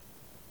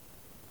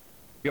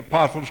the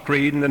Apostles'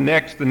 Creed, and the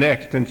next,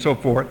 and so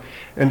forth.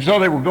 And so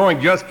they were going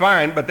just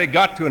fine, but they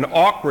got to an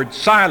awkward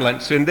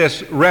silence in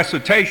this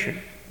recitation.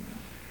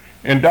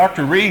 And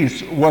Dr.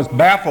 Rees was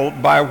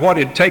baffled by what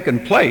had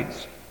taken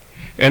place.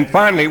 And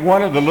finally,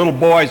 one of the little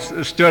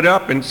boys stood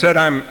up and said,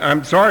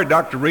 I'm sorry,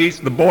 Dr. Rees,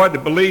 the boy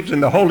that believes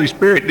in the Holy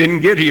Spirit didn't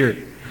get here.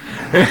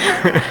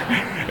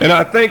 And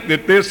I think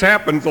that this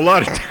happens a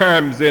lot of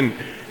times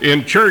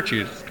in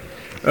churches.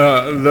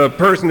 The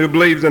person who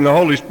believes in the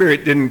Holy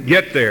Spirit didn't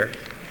get there.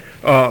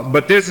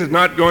 But this is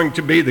not going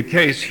to be the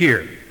case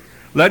here.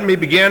 Let me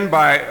begin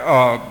by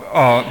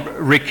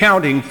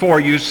recounting for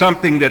you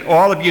something that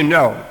all of you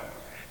know.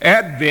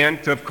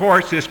 Advent, of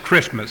course, is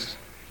Christmas.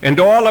 And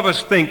all of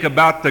us think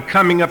about the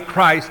coming of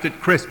Christ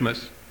at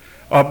Christmas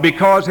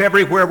because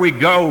everywhere we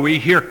go we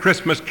hear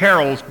Christmas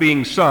carols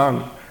being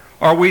sung,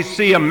 or we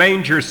see a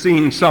manger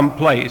scene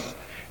someplace.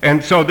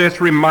 And so this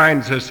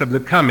reminds us of the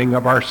coming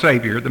of our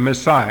Savior, the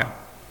Messiah.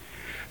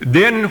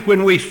 Then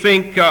when we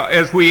think,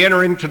 as we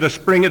enter into the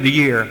spring of the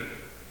year,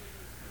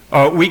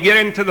 we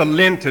get into the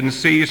Lenten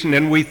season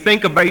and we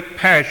think about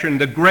Passion,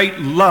 the great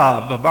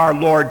love of our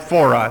Lord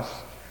for us,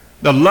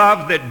 the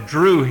love that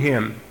drew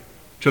him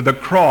to the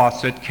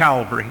cross at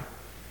Calvary,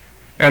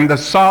 and the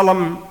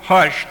solemn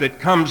hush that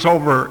comes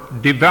over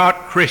devout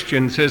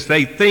Christians as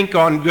they think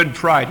on Good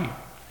Friday,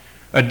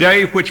 a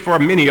day which for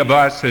many of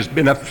us has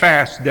been a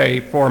fast day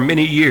for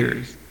many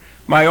years.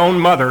 My own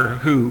mother,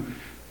 who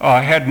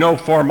had no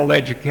formal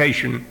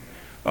education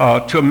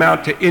to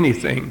amount to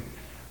anything,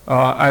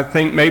 I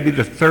think maybe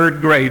the third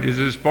grade is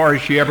as far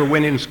as she ever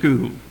went in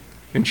school.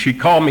 And she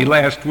called me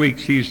last week.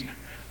 She's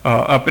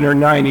up in her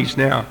 90s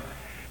now.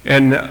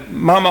 And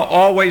Mama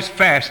always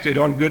fasted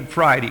on Good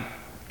Friday.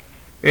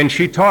 And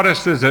she taught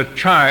us as a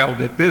child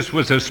that this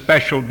was a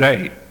special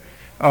day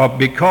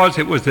because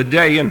it was the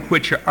day in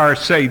which our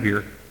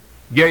Savior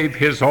gave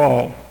his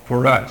all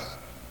for us.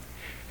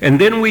 And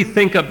then we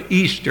think of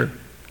Easter,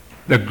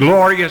 the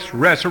glorious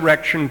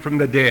resurrection from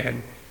the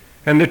dead.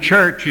 And the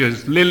church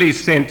is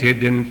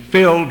lily-scented and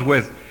filled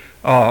with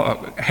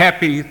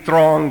happy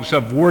throngs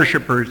of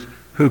worshipers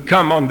who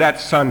come on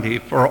that Sunday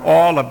for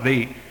all of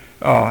the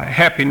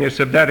happiness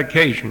of that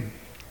occasion.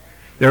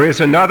 There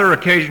is another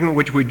occasion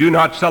which we do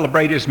not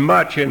celebrate as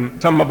much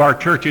in some of our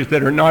churches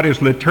that are not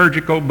as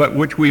liturgical, but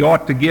which we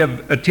ought to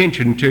give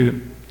attention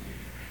to.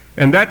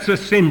 And that's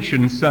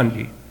Ascension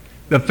Sunday.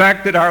 The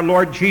fact that our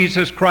Lord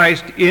Jesus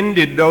Christ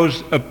ended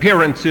those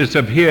appearances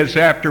of his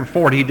after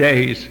 40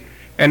 days,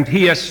 and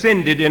he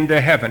ascended into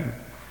heaven,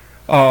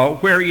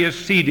 where he is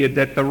seated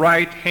at the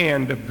right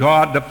hand of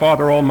God the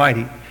Father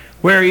Almighty,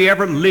 where he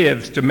ever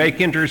lives to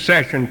make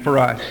intercession for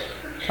us.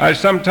 I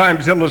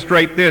sometimes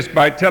illustrate this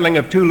by telling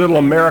of two little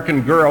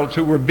American girls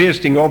who were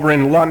visiting over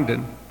in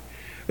London.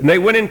 And they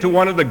went into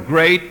one of the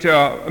great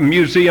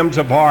museums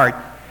of art,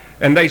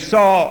 and they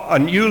saw a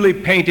newly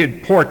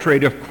painted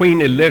portrait of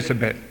Queen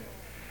Elizabeth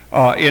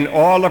in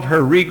all of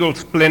her regal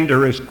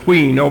splendor as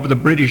queen over the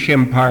British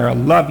Empire, a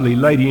lovely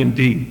lady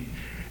indeed.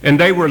 And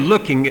they were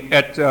looking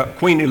at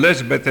Queen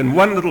Elizabeth, and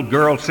one little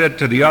girl said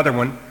to the other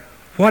one,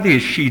 "What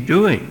is she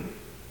doing?"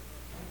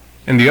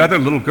 And the other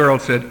little girl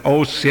said,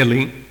 "Oh,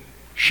 silly,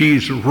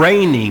 she's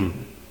reigning."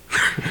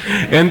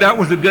 And that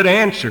was a good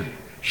answer.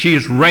 She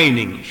is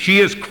reigning. She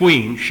is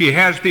queen. She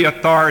has the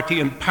authority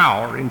and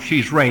power, and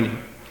she's reigning.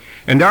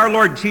 And our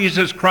Lord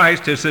Jesus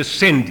Christ has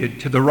ascended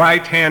to the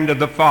right hand of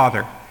the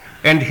Father,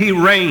 and he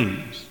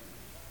reigns.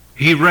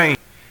 He reigns.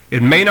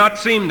 It may not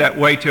seem that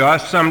way to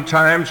us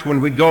sometimes when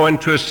we go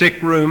into a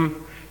sick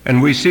room and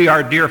we see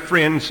our dear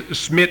friends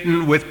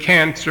smitten with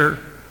cancer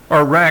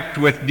or racked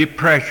with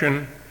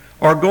depression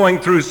or going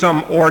through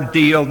some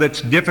ordeal that's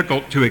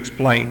difficult to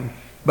explain.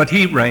 But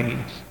he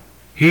reigns.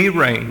 He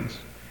reigns.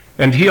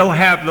 And he'll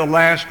have the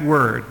last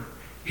word.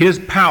 His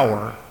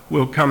power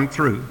will come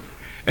through.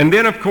 And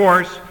then, of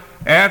course,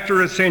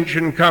 after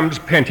Ascension comes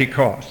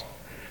Pentecost.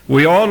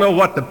 We all know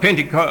what the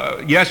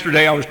Pentecost...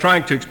 Yesterday I was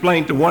trying to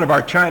explain to one of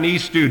our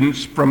Chinese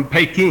students from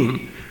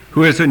Peking,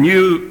 who is a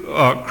new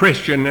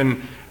Christian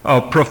and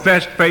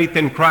professed faith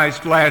in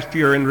Christ last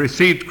year and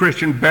received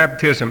Christian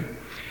baptism.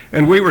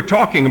 And we were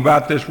talking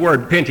about this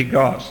word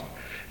Pentecost.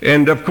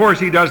 And of course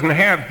he doesn't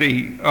have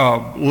the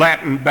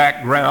Latin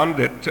background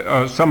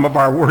that some of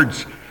our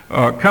words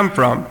come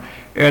from.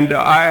 And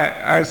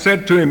I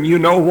said to him, "You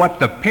know what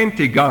the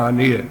Pentagon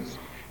is?"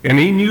 And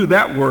he knew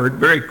that word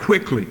very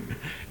quickly.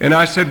 And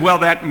I said, "Well,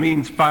 that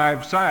means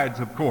 5 sides,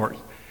 of course."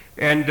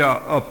 And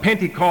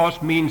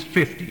Pentecost means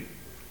 50.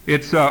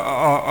 It's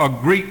a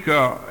Greek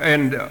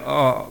and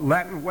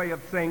Latin way of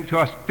saying to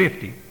us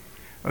 50.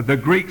 The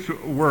Greeks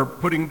were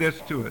putting this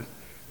to us.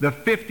 The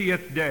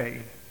 50th day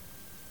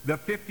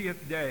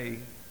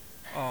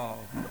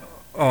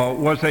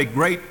was a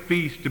great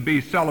feast to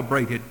be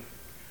celebrated.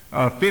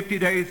 50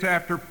 days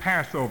after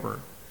Passover,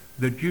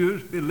 the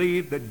Jews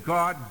believed that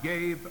God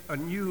gave a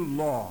new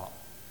law.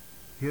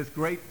 His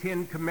great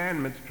 10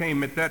 commandments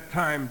came at that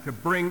time to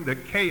bring the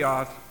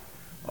chaos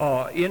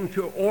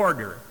into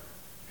order.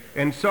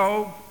 And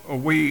so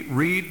we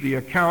read the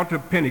account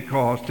of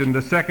Pentecost in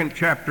the second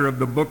chapter of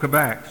the book of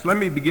Acts. Let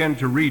me begin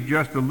to read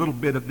just a little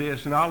bit of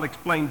this, and I'll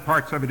explain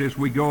parts of it as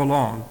we go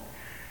along.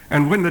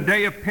 And when the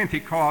day of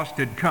Pentecost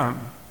had come,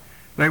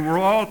 they were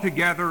all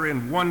together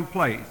in one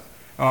place.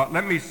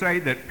 Let me say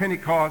that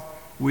Pentecost,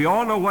 we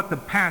all know what the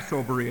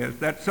Passover is.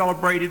 That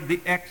celebrated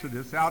the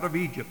Exodus out of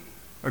Egypt,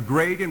 a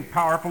great and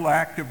powerful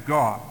act of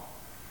God.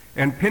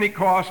 And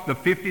Pentecost, the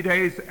 50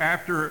 days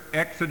after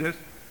Exodus,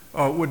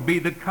 would be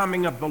the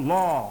coming of the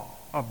law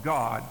of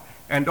God,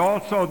 and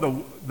also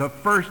the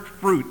first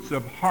fruits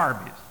of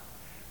harvest.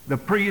 The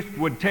priest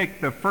would take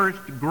the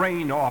first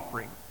grain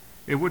offering.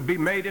 It would be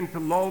made into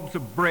loaves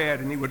of bread,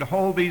 and he would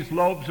hold these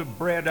loaves of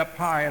bread up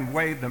high and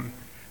weigh them.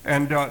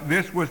 And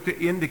this was to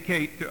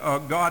indicate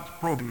God's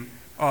provision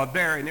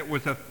there, and it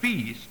was a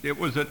feast. It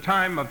was a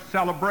time of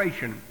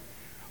celebration.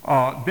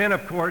 Then,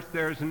 of course,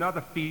 there's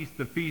another feast,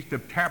 the Feast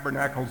of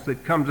Tabernacles,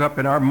 that comes up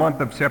in our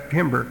month of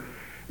September.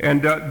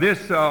 And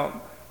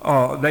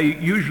they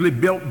usually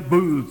built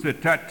booths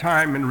at that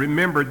time and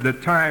remembered the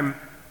time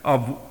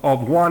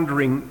of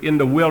wandering in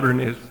the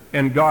wilderness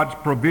and God's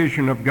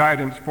provision of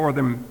guidance for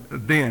them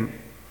then.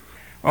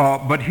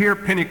 But here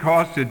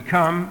Pentecost had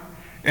come,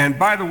 and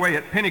by the way,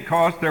 at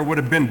Pentecost there would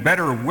have been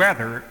better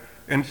weather,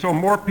 and so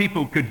more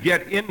people could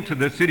get into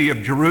the city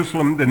of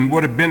Jerusalem than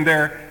would have been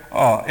there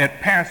at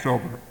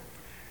Passover.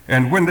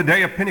 And when the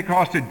day of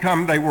Pentecost had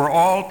come, they were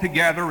all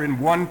together in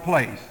one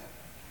place.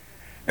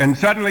 And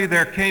suddenly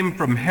there came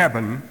from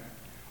heaven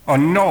a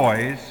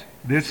noise,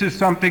 this is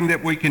something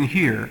that we can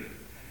hear,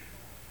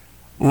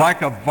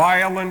 like a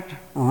violent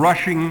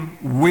rushing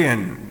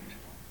wind,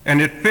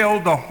 and it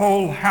filled the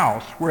whole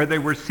house where they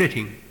were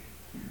sitting.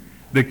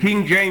 The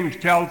King James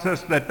tells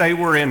us that they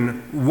were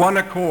in one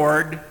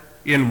accord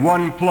in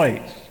one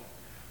place.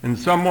 And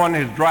someone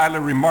has dryly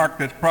remarked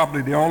that's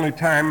probably the only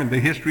time in the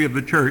history of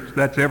the church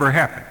that's ever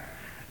happened,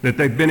 that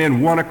they've been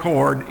in one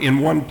accord in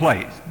one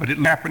place. But it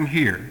happened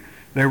here.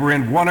 They were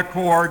in one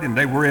accord and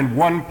they were in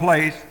one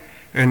place,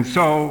 and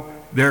so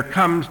there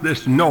comes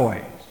this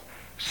noise,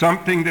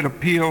 something that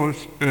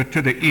appeals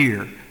to the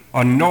ear,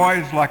 a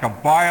noise like a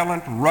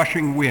violent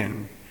rushing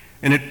wind,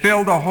 and it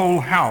filled the whole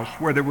house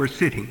where they were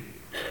sitting.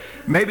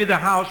 Maybe the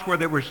house where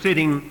they were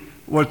sitting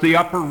was the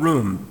upper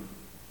room.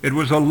 It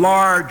was a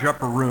large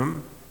upper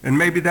room, and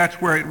maybe that's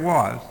where it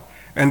was.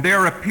 And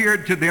there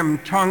appeared to them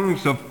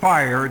tongues of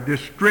fire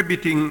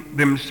distributing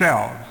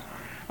themselves.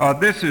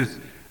 This is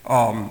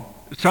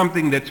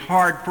something that's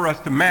hard for us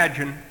to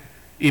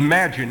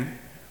imagine,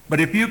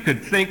 but if you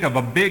could think of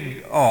a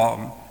big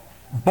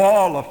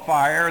ball of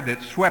fire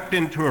that swept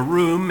into a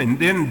room and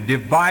then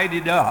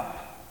divided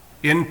up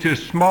into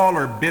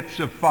smaller bits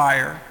of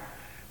fire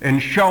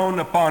and shone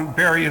upon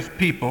various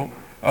people,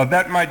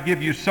 that might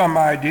give you some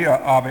idea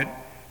of it.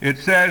 It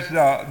says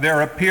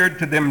there appeared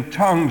to them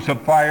tongues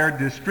of fire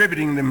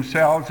distributing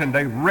themselves, and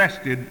they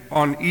rested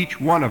on each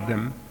one of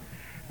them.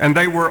 And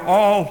they were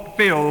all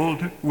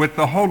filled with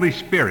the Holy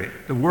Spirit.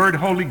 The word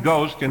Holy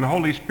Ghost and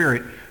Holy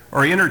Spirit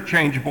are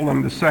interchangeable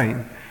and the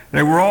same.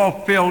 They were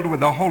all filled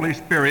with the Holy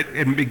Spirit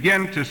and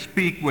began to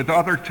speak with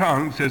other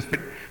tongues as it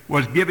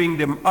was giving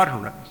them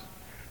utterance.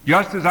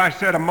 Just as I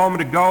said a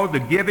moment ago, the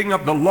giving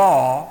of the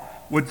law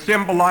would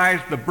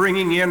symbolize the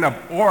bringing in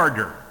of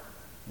order.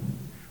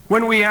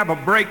 When we have a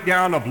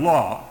breakdown of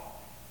law,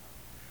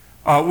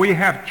 we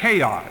have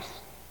chaos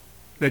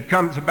that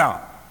comes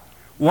about.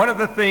 One of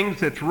the things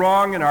that's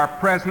wrong in our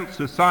present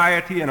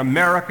society in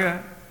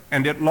America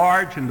and at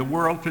large in the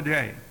world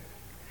today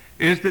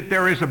is that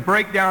there is a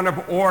breakdown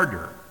of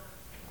order.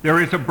 There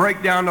is a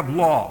breakdown of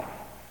law.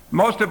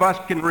 Most of us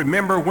can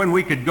remember when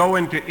we could go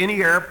into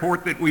any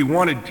airport that we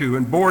wanted to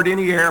and board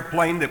any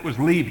airplane that was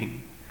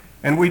leaving,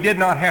 and we did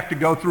not have to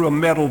go through a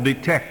metal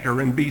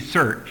detector and be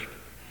searched.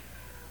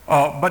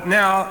 But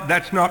now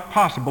that's not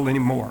possible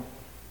anymore.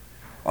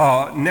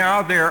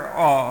 Now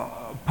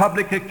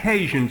public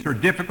occasions are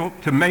difficult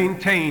to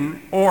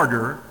maintain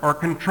order or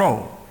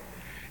control.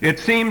 It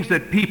seems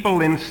that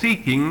people, in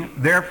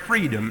seeking their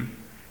freedom,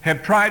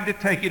 have tried to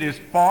take it as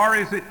far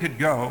as it could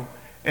go,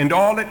 and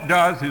all it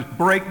does is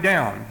break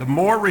down. The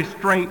more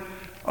restraint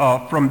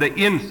from the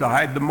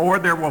inside, the more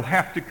there will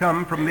have to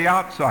come from the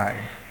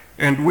outside.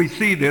 And we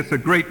see this a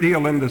great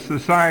deal in the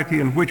society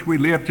in which we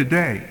live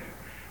today.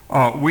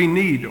 We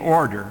need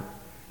order.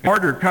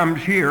 Order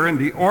comes here, and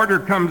the order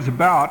comes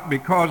about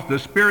because the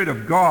Spirit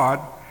of God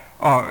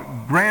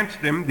grants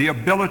them the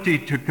ability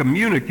to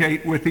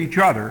communicate with each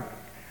other.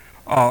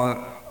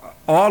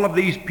 All of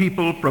these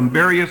people from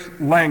various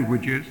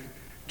languages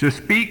to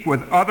speak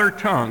with other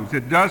tongues.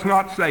 It does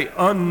not say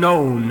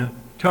unknown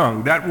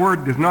tongue. That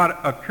word does not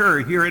occur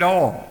here at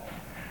all.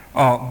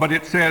 But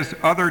it says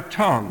other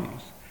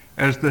tongues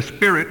as the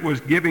Spirit was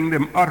giving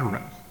them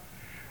utterance.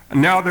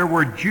 And now there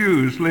were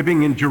Jews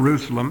living in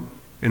Jerusalem,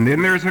 and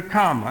then there's a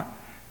comma,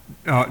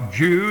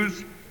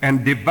 Jews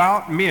and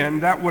devout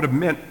men. That would have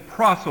meant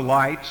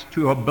proselytes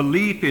to a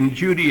belief in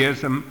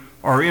Judaism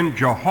or in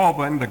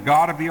Jehovah and the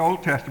God of the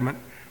Old Testament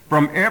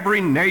from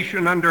every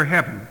nation under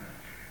heaven.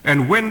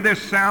 And when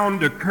this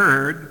sound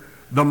occurred,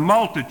 the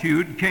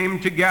multitude came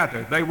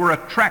together. They were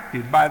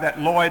attracted by that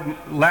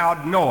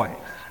loud noise.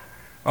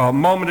 A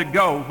moment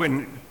ago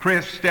when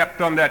Chris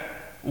stepped on that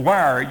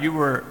wire, you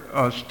were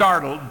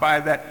startled by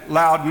that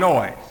loud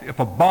noise. If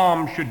a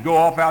bomb should go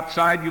off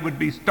outside, you would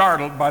be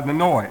startled by the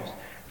noise.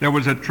 There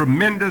was a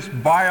tremendous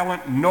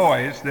violent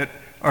noise that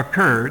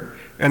occurred,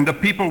 and the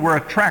people were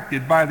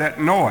attracted by that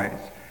noise.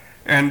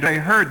 And they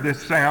heard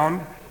this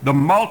sound. The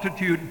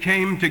multitude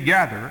came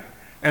together,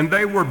 and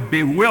they were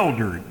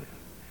bewildered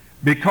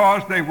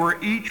because they were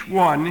each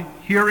one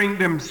hearing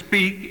them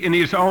speak in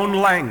his own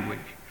language.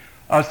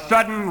 A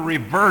sudden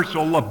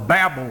reversal of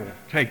Babel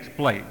takes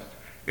place.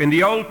 In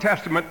the Old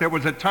Testament, there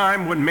was a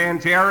time when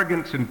man's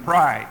arrogance and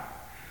pride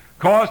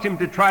caused him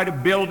to try to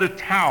build a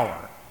tower.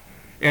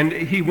 And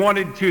he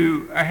wanted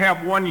to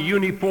have one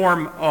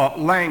uniform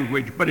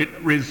language, but it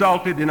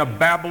resulted in a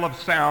babel of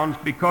sounds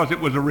because it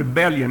was a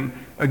rebellion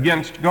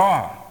against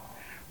God.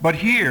 But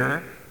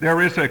here,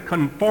 there is a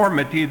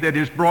conformity that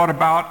is brought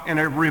about, and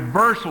a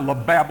reversal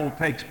of Babel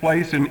takes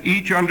place, and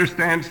each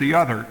understands the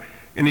other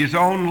in his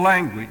own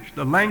language,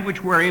 the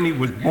language wherein he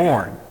was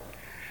born.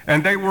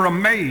 And they were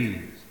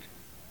amazed,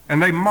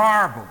 and they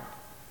marveled,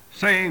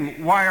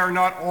 saying, "Why are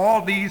not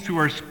all these who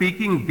are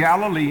speaking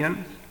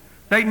Galileans?"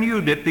 They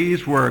knew that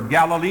these were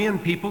Galilean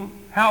people.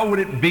 How would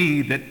it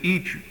be that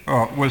each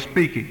was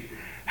speaking?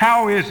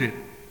 How is it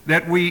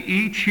that we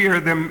each hear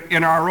them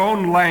in our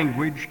own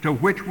language to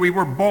which we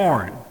were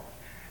born?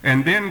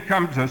 And then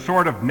comes a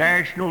sort of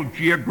national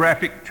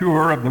geographic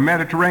tour of the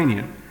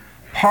Mediterranean.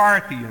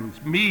 Parthians,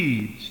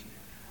 Medes.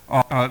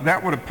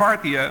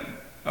 Parthia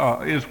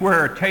is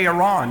where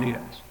Tehran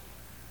is.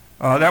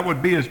 That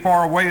would be as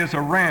far away as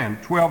Iran,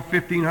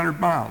 1,500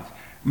 miles.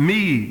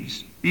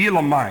 Medes,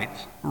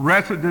 Elamites,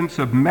 residents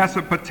of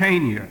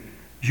Mesopotamia,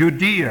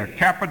 Judea,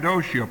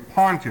 Cappadocia,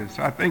 Pontus,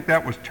 I think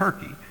that was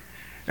Turkey,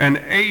 and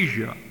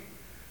Asia,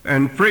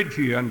 and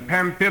Phrygia, and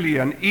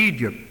Pamphylia, and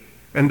Egypt,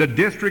 and the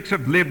districts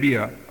of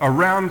Libya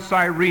around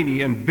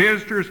Cyrene, and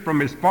visitors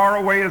from as far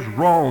away as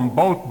Rome,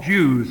 both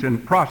Jews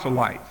and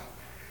proselytes,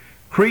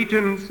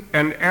 Cretans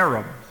and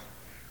Arabs.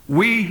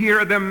 We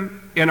hear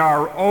them in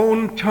our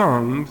own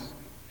tongues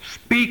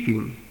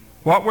speaking.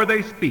 What were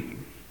they speaking?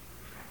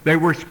 They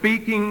were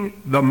speaking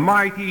the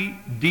mighty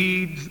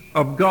deeds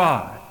of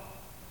God.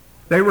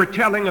 They were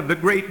telling of the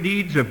great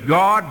deeds of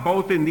God,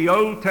 both in the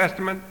Old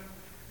Testament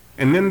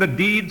and in the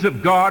deeds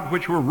of God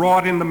which were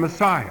wrought in the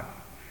Messiah.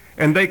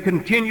 And they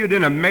continued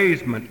in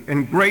amazement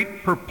and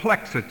great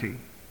perplexity,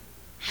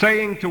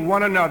 saying to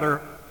one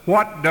another,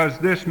 "What does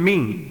this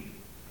mean?"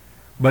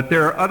 But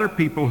there are other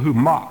people who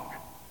mock.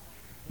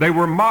 They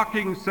were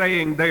mocking,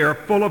 saying they are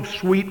full of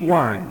sweet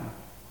wine.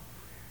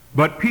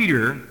 But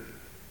Peter,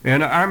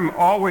 and I'm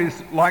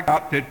always like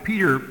that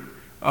Peter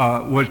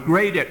was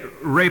great at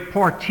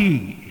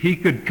repartee. He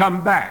could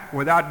come back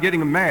without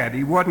getting mad.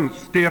 He wasn't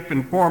stiff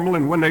and formal,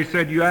 and when they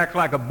said, "You act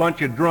like a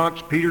bunch of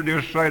drunks," Peter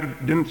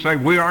didn't say,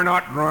 "We are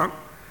not drunk."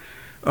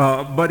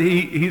 But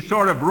he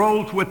sort of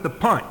rolls with the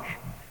punch,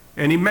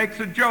 and he makes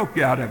a joke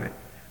out of it.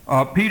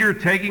 Peter,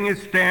 taking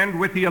his stand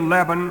with the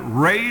 11,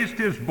 raised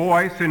his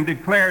voice and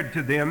declared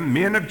to them,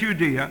 "Men of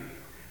Judea,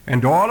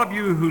 and all of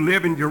you who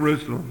live in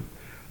Jerusalem,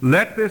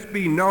 let this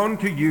be known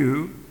to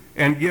you,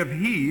 and give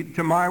heed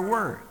to my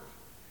words."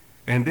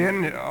 And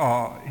then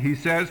he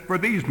says, "For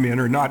these men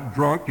are not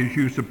drunk as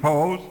you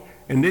suppose."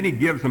 And then he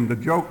gives them the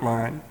joke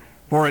line,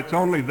 "For it's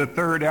only the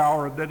third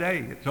hour of the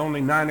day. It's only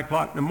 9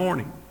 o'clock in the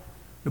morning.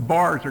 The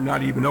bars are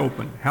not even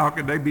open. How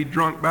could they be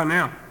drunk by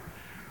now?"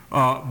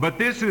 But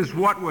this is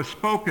what was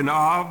spoken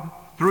of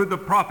through the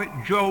prophet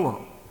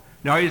Joel.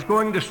 Now he's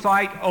going to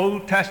cite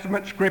Old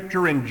Testament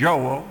scripture in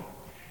Joel.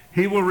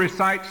 He will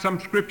recite some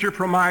scripture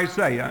from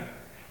Isaiah,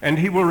 and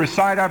he will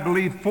recite, I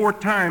believe, 4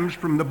 times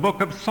from the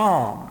book of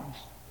Psalms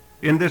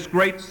in this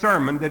great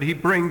sermon that he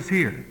brings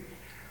here.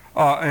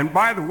 And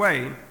by the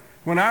way,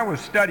 when I was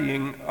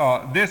studying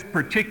this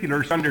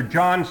particular under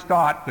John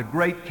Stott, the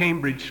great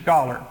Cambridge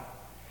scholar,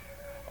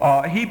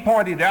 he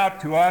pointed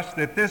out to us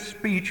that this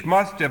speech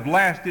must have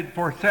lasted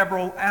for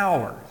several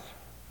hours.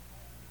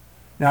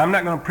 Now, I'm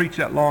not going to preach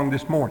that long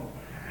this morning.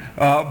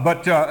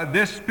 But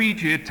this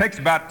speech, it takes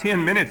about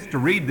 10 minutes to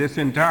read this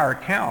entire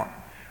account.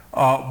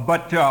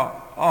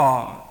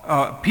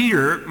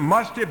 Peter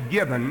must have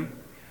given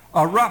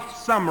a rough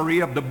summary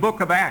of the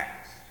book of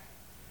Acts.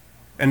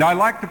 And I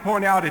like to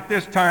point out at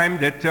this time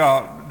that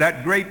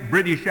that great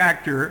British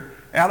actor,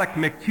 Alec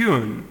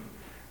McCune,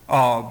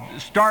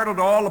 started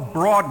all of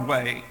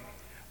Broadway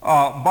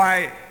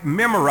by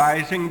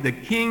memorizing the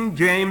King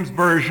James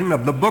Version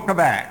of the book of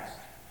Acts,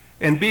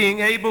 and being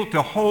able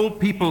to hold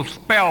people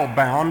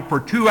spellbound for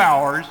 2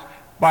 hours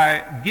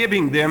by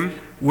giving them,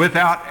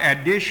 without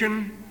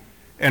addition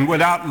and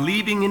without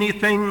leaving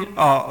anything,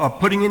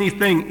 putting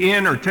anything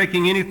in or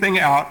taking anything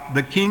out,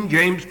 the King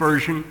James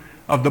Version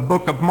of the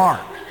book of Mark,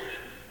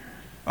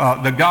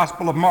 the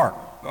Gospel of Mark.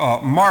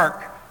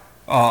 Mark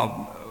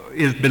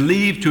is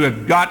believed to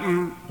have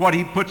gotten what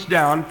he puts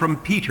down from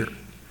Peter.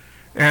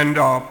 And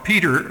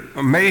Peter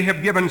may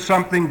have given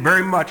something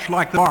very much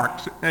like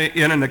Mark's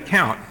in an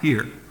account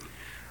here.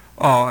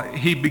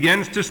 he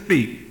begins to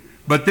speak.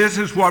 But this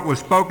is what was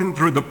spoken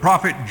through the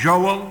prophet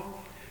Joel.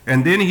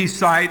 And then he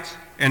cites,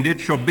 and it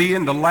shall be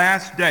in the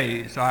last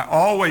days. I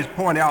always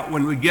point out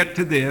when we get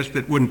to this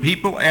that when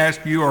people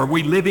ask you, are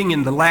we living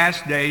in the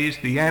last days?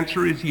 The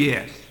answer is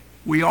yes,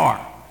 we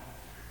are.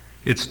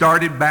 It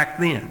started back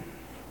then.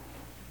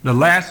 The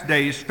last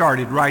days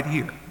started right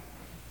here.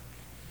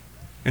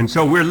 And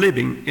so we're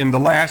living in the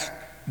last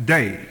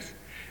days.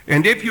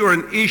 And if you're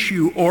an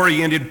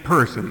issue-oriented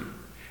person,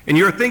 and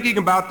you're thinking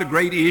about the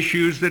great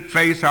issues that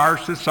face our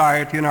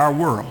society and our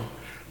world,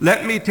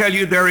 let me tell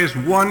you there is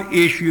one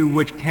issue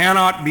which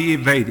cannot be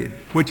evaded,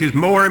 which is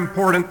more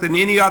important than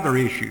any other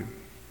issue.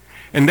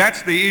 And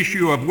that's the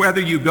issue of whether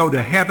you go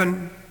to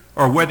heaven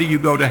or whether you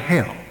go to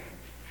hell.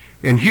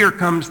 And here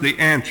comes the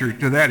answer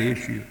to that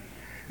issue.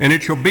 And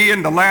it shall be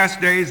in the last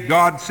days,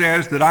 God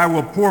says, that I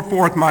will pour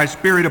forth my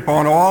Spirit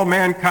upon all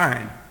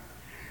mankind.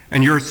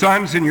 And your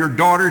sons and your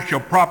daughters shall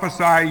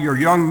prophesy, your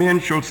young men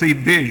shall see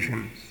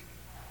visions,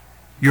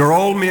 your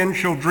old men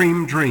shall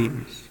dream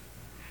dreams.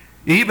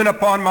 Even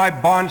upon my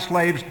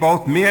bondslaves,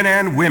 both men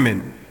and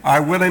women,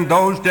 I will in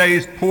those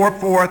days pour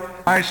forth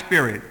my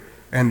Spirit,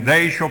 and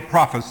they shall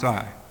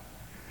prophesy.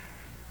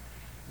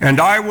 And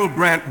I will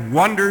grant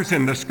wonders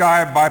in the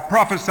sky. By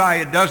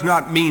prophesy, it does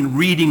not mean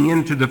reading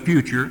into the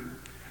future,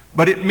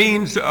 but it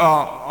means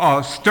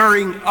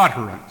stirring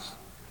utterance,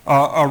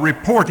 a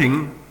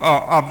reporting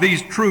of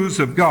these truths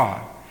of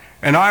God.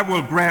 And I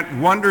will grant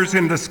wonders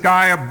in the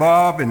sky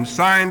above, and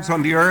signs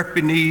on the earth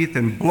beneath,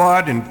 and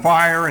blood and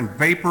fire and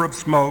vapor of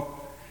smoke.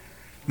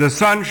 The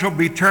sun shall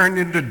be turned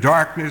into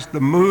darkness,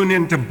 the moon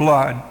into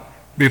blood,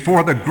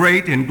 before the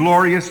great and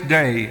glorious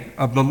day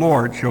of the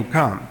Lord shall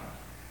come.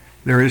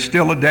 There is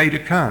still a day to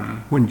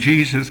come when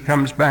Jesus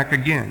comes back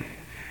again.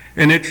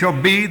 And it shall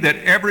be that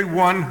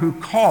everyone who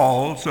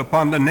calls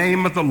upon the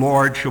name of the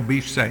Lord shall be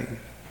saved.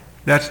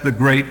 That's the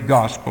great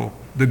gospel,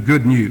 the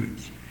good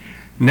news.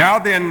 Now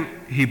then,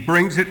 he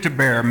brings it to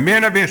bear.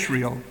 Men of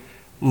Israel,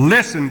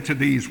 listen to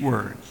these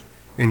words.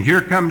 And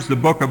here comes the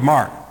book of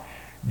Mark.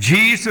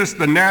 Jesus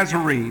the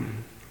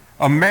Nazarene,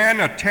 a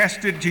man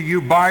attested to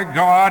you by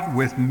God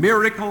with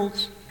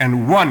miracles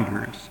and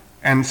wonders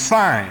and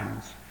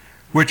signs,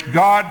 which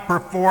God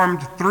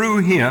performed through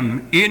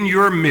him in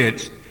your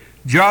midst,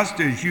 just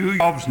as you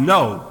yourselves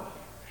know.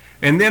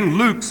 And then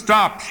Luke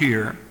stops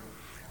here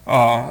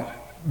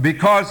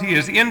because he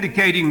is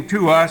indicating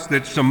to us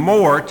that some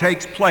more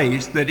takes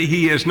place that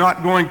he is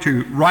not going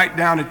to write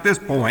down at this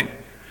point,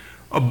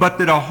 but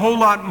that a whole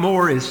lot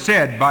more is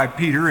said by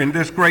Peter in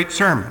this great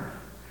sermon.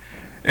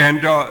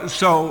 And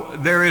so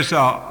there is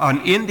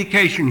an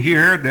indication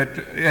here that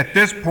at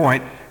this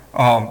point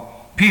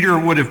Peter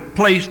would have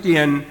placed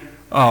in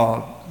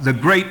the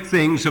great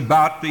things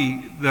about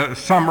the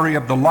summary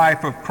of the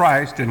life of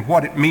Christ and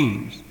what it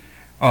means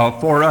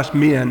for us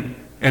men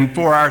and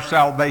for our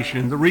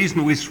salvation. The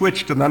reason we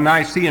switched to the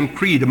Nicene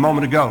Creed a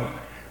moment ago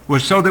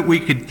was so that we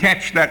could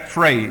catch that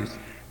phrase,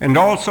 and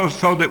also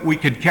so that we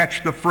could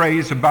catch the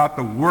phrase about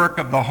the work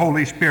of the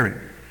Holy Spirit.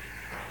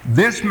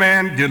 This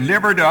man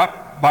delivered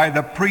up by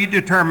the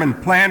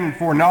predetermined plan and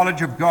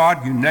foreknowledge of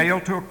God, you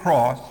nailed to a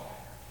cross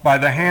by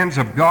the hands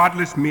of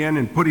godless men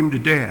and put him to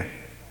death.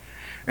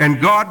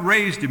 And God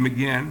raised him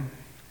again,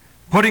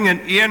 putting an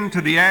end to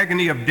the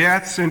agony of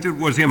death, since it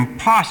was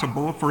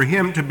impossible for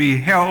him to be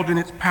held in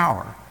its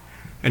power.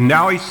 And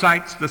now he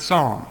cites the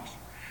Psalms.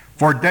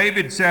 For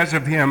David says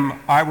of him,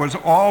 I was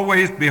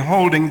always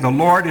beholding the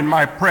Lord in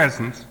my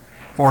presence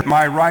for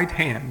my right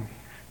hand,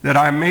 that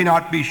I may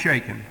not be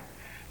shaken.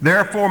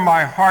 Therefore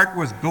my heart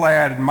was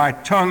glad and my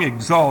tongue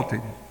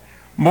exalted.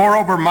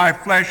 Moreover, my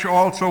flesh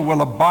also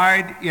will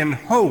abide in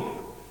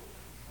hope.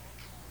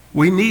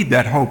 We need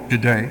that hope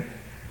today.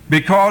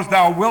 Because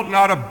thou wilt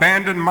not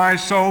abandon my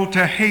soul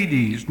to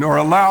Hades, nor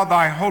allow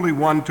thy Holy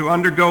One to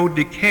undergo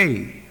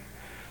decay.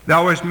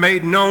 Thou hast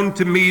made known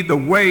to me the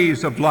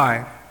ways of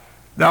life.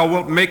 Thou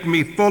wilt make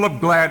me full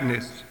of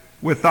gladness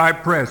with thy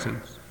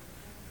presence.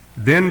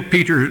 Then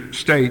Peter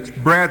states,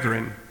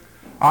 Brethren,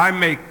 I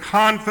may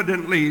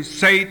confidently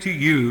say to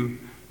you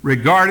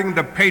regarding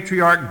the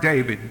patriarch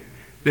David,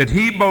 that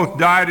he both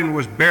died and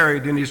was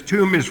buried, and his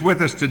tomb is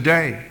with us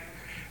today.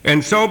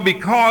 And so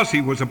because he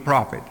was a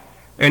prophet,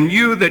 and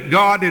knew that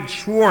God had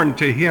sworn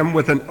to him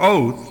with an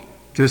oath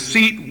to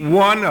seat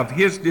one of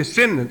his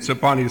descendants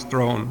upon his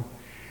throne,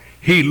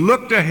 he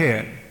looked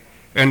ahead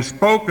and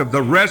spoke of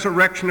the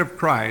resurrection of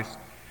Christ,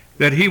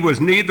 that he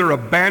was neither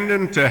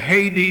abandoned to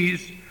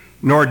Hades,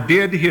 nor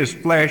did his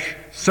flesh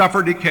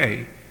suffer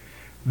decay.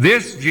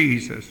 This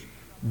Jesus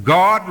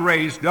God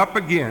raised up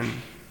again,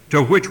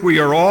 to which we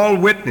are all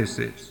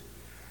witnesses.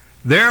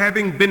 There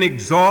having been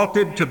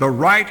exalted to the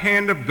right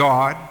hand of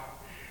God,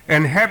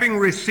 and having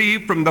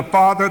received from the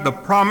Father the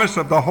promise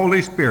of the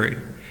Holy Spirit,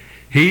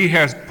 he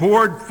has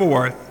poured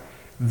forth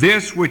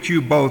this which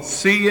you both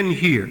see and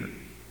hear.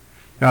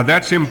 Now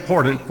that's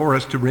important for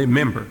us to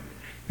remember.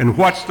 And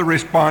what's the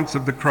response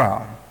of the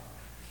crowd?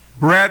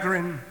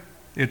 Brethren,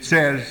 it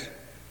says,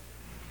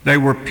 they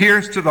were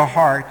pierced to the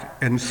heart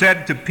and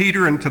said to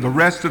Peter and to the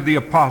rest of the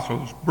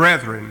apostles,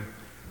 Brethren,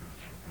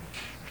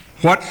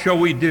 What shall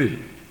we do?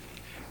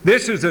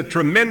 This is a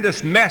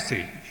tremendous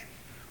message,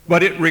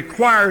 but it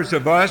requires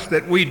of us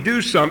that we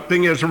do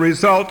something as a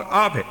result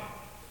of it.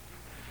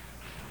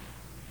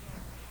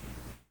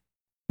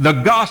 The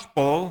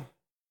gospel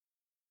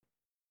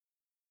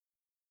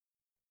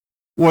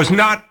was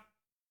not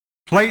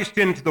placed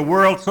into the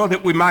world so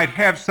that we might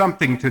have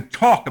something to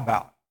talk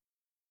about.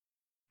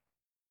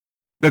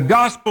 The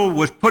gospel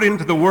was put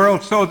into the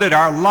world so that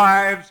our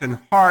lives and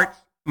hearts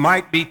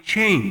might be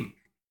changed,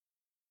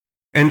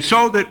 and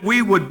so that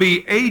we would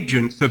be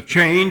agents of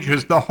change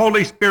as the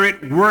Holy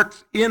Spirit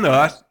works in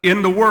us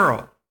in the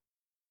world.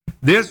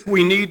 This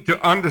we need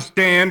to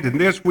understand, and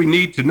this we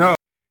need to know.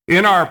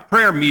 In our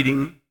prayer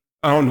meeting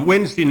on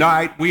Wednesday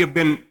night, we have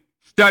been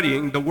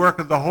studying the work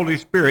of the Holy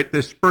Spirit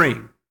this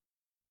spring.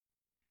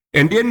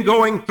 And in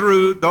going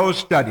through those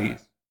studies,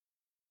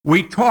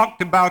 we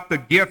talked about the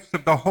gifts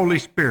of the Holy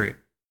Spirit.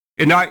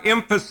 And I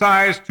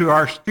emphasized to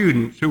our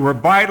students who were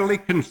vitally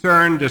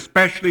concerned,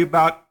 especially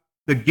about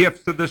the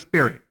gifts of the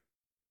Spirit,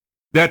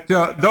 that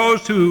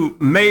those who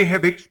may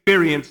have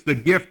experienced the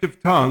gift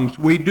of tongues,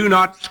 we do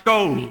not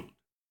scold,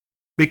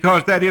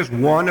 because that is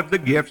one of the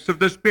gifts of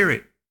the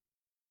Spirit.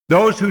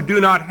 Those who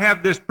do not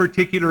have this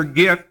particular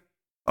gift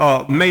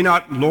may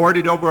not lord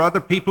it over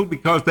other people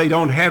because they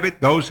don't have it.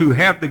 Those who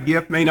have the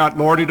gift may not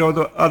lord it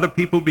over other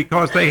people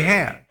because they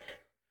have.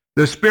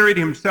 The Spirit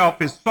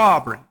himself is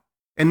sovereign,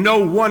 and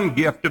no one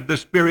gift of the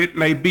Spirit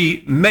may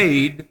be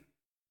made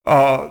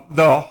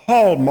the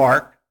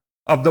hallmark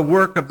of the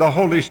work of the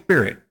Holy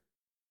Spirit,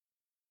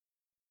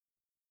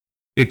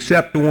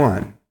 except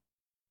one.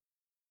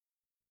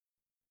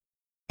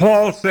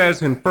 Paul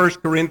says in 1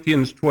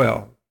 Corinthians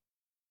 12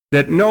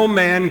 that no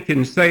man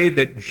can say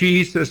that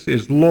Jesus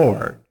is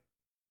Lord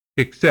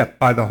except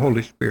by the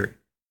Holy Spirit.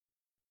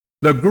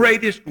 The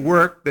greatest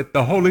work that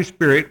the Holy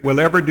Spirit will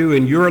ever do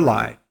in your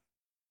life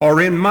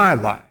or in my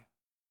life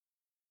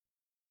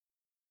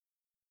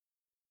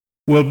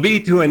will be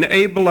to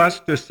enable us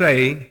to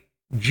say,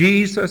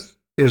 Jesus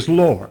is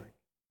Lord.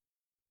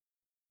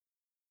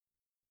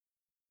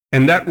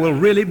 And that will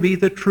really be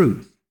the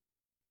truth.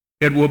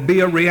 It will be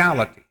a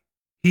reality.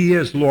 He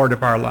is Lord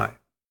of our life.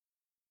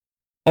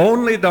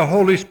 Only the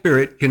Holy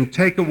Spirit can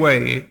take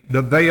away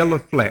the veil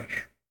of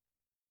flesh.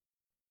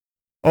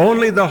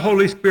 Only the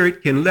Holy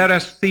Spirit can let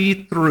us see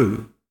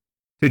through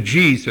to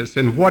Jesus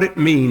and what it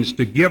means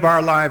to give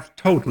our lives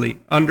totally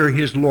under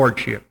his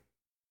lordship.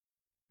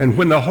 And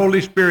when the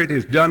Holy Spirit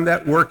has done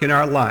that work in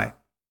our life,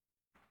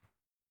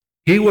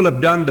 he will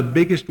have done the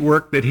biggest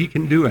work that he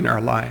can do in our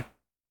life.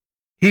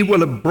 He will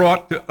have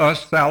brought to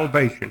us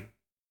salvation.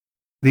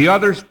 The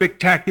other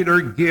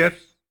spectacular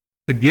gifts,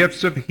 the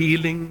gifts of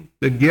healing,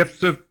 the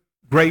gifts of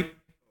great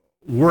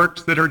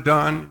works that are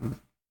done,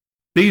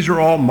 these are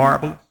all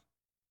marvelous.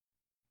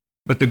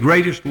 But the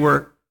greatest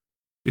work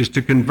is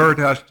to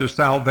convert us to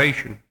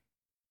salvation,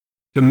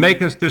 to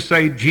make us to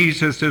say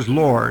Jesus is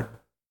Lord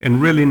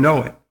and really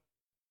know it,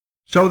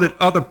 so that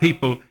other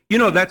people,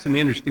 that's an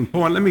interesting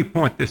point. Let me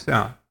point this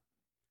out.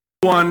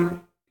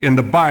 One in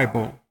the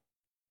Bible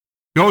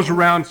goes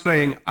around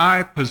saying,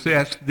 I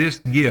possess this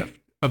gift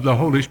of the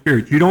Holy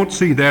Spirit. You don't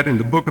see that in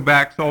the book of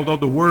Acts, although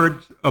the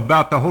words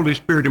about the Holy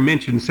Spirit are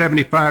mentioned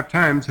 75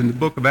 times in the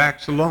book of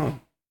Acts alone.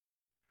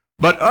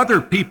 But other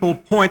people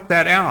point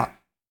that out.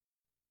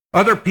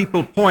 Other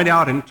people point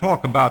out and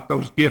talk about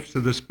those gifts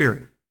of the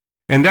Spirit.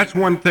 And that's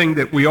one thing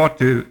that we ought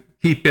to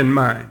keep in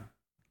mind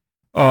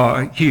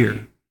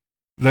here.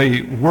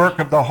 The work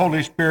of the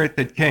Holy Spirit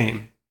that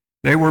came.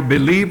 They were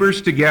believers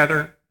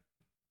together.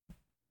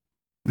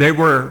 They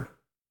were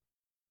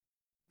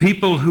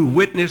people who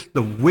witnessed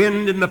the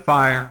wind and the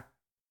fire,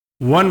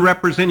 one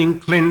representing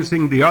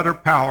cleansing, the other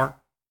power.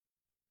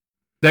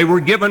 They were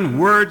given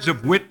words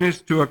of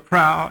witness to a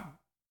crowd.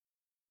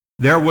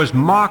 There was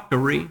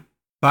mockery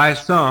by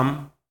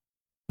some,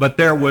 but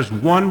there was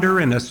wonder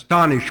and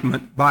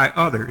astonishment by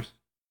others.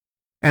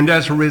 And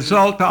as a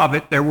result of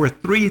it, there were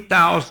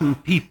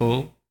 3,000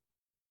 people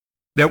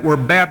that were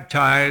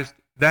baptized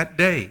that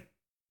day.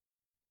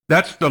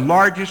 That's the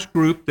largest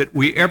group that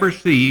we ever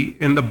see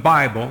in the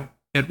Bible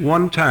at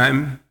one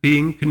time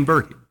being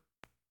converted.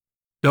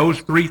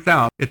 Those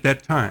 3,000 at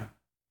that time.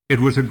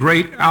 It was a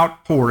great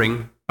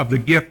outpouring of the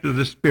gift of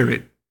the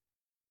Spirit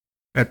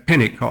at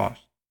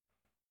Pentecost.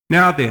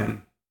 Now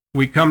then,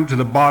 we come to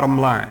the bottom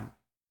line.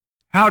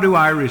 How do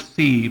I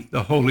receive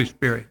the Holy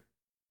Spirit?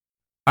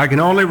 I can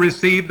only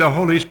receive the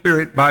Holy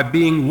Spirit by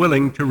being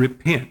willing to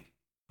repent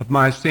of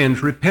my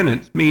sins.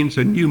 Repentance means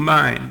a new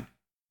mind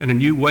and a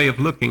new way of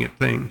looking at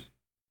things.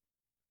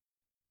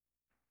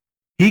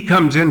 He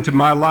comes into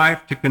my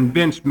life to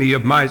convince me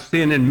of my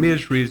sin and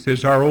miseries,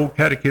 as our old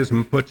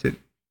catechism puts it.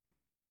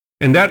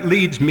 And that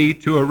leads me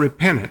to a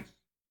repentance.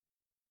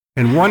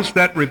 And once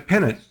that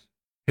repentance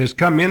has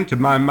come into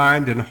my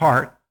mind and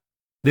heart,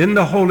 then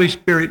the Holy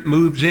Spirit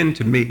moves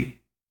into me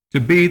to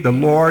be the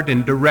Lord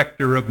and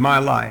director of my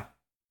life.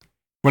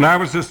 When I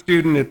was a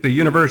student at the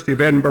University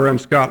of Edinburgh in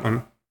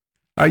Scotland,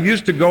 I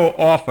used to go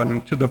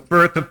often to the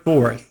Firth of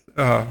Forth,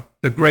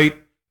 the great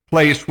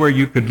place where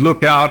you could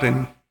look out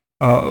and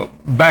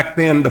Back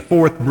then, the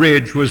fourth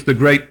bridge was the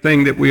great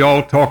thing that we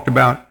all talked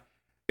about.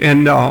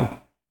 And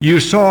you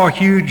saw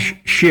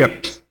huge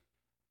ships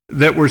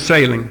that were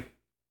sailing.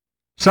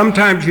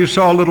 Sometimes you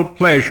saw little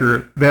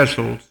pleasure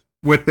vessels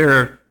with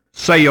their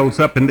sails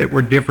up and that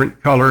were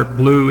different color,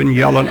 blue and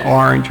yellow and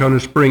orange on a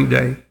spring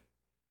day.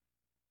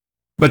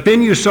 But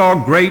then you saw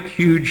great,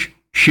 huge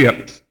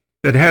ships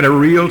that had a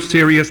real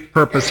serious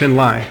purpose in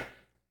life.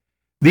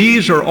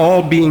 These are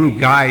all being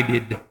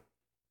guided.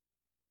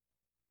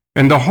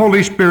 And the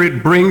Holy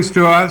Spirit brings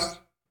to us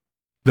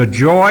the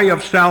joy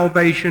of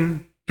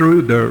salvation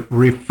through the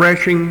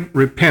refreshing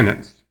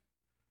repentance.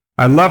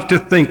 I love to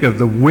think of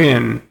the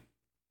wind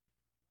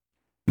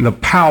and the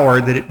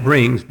power that it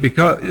brings,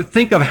 because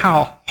think of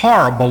how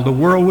horrible the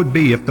world would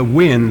be if the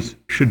winds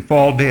should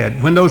fall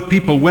dead. When those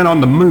people went on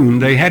the moon,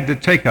 they had to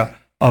take a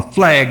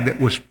flag that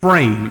was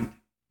framed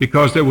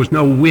because there was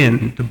no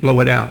wind to blow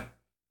it out.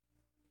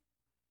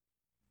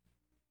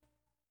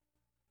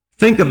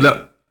 Think of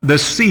the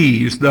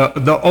seas,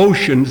 the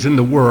oceans in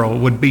the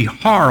world would be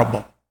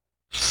horrible,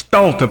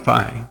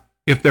 stultifying,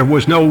 if there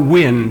was no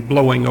wind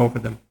blowing over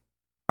them.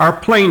 Our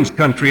plains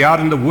country out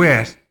in the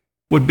west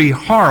would be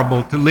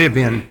horrible to live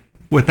in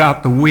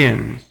without the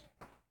winds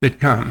that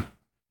come,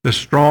 the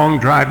strong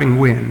driving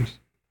winds,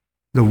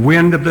 the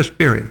wind of the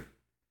Spirit.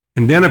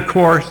 And then, of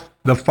course,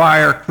 the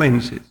fire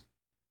cleanses.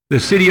 The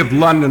city of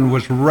London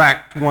was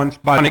racked once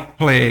by bubonic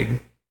plague,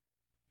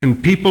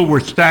 and people were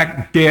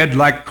stacked dead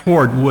like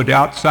cordwood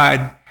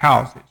outside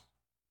houses.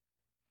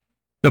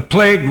 The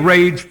plague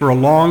raged for a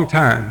long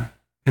time,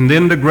 and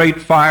then the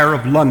great fire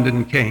of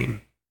London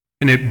came,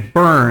 and it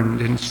burned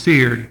and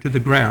seared to the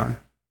ground.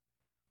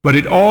 But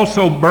it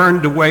also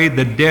burned away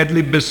the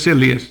deadly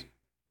bacillus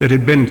that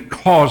had been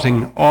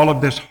causing all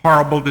of this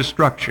horrible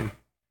destruction.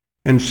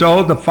 And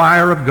so the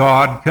fire of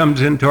God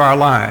comes into our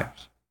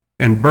lives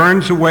and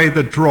burns away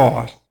the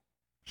dross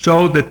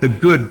so that the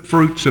good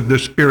fruits of the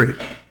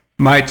Spirit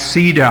might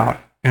seed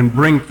out and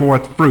bring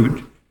forth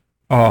fruit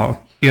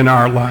in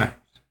our lives.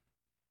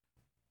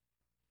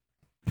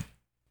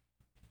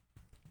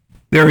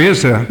 There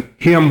is a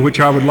hymn which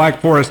I would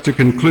like for us to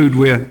conclude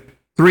with,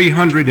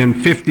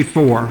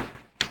 354.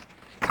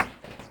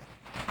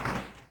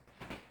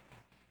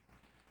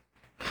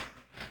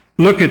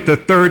 Look at the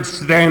third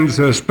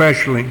stanza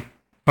especially.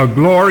 A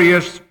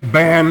glorious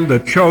band, the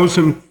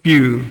chosen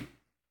few,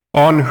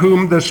 on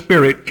whom the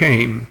Spirit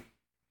came.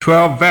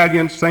 12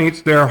 valiant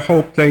saints their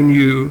hope they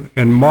knew,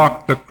 and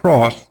mocked the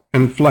cross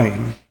and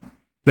flame.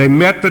 They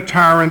met the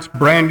tyrant's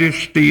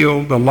brandished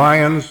steel, the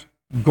lion's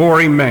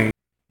gory mane.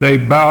 They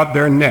bowed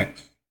their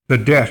necks, the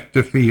death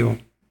to feel,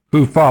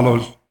 who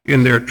follows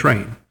in their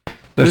train.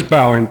 Let's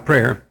bow in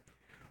prayer.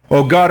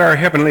 O God, our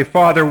Heavenly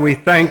Father, we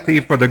thank Thee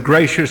for the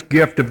gracious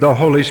gift of the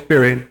Holy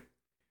Spirit,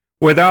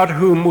 without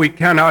whom we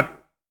cannot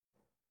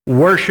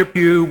worship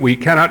You, we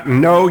cannot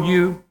know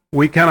You,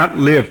 we cannot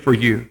live for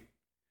You.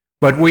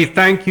 But we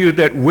thank You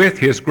that with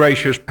His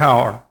gracious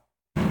power,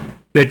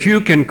 that You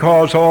can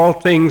cause all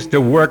things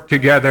to work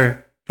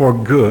together for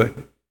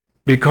good,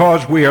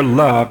 because we are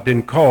loved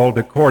and called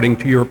according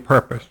to Your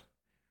purpose.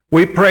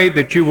 We pray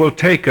that You will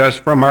take us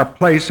from our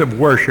place of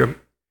worship,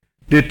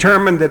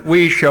 determined that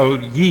we shall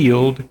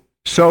yield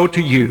so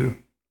to You,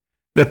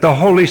 that the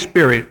Holy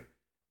Spirit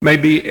may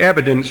be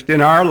evidenced in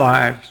our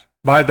lives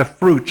by the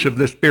fruits of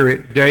the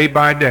Spirit day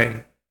by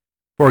day.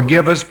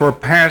 Forgive us for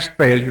past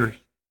failures.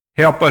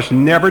 Help us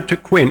never to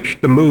quench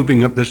the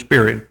moving of the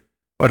Spirit,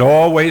 but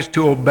always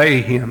to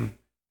obey Him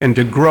and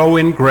to grow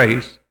in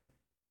grace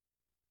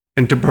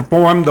and to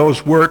perform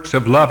those works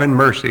of love and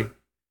mercy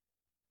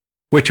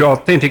which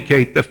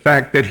authenticate the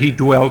fact that He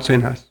dwells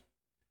in us.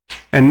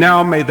 And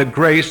now may the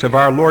grace of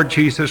our Lord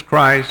Jesus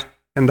Christ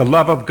and the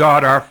love of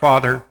God our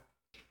Father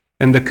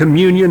and the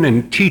communion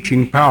and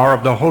teaching power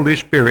of the Holy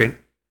Spirit,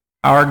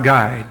 our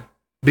guide,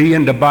 be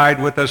and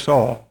abide with us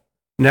all,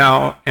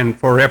 now and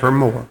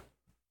forevermore.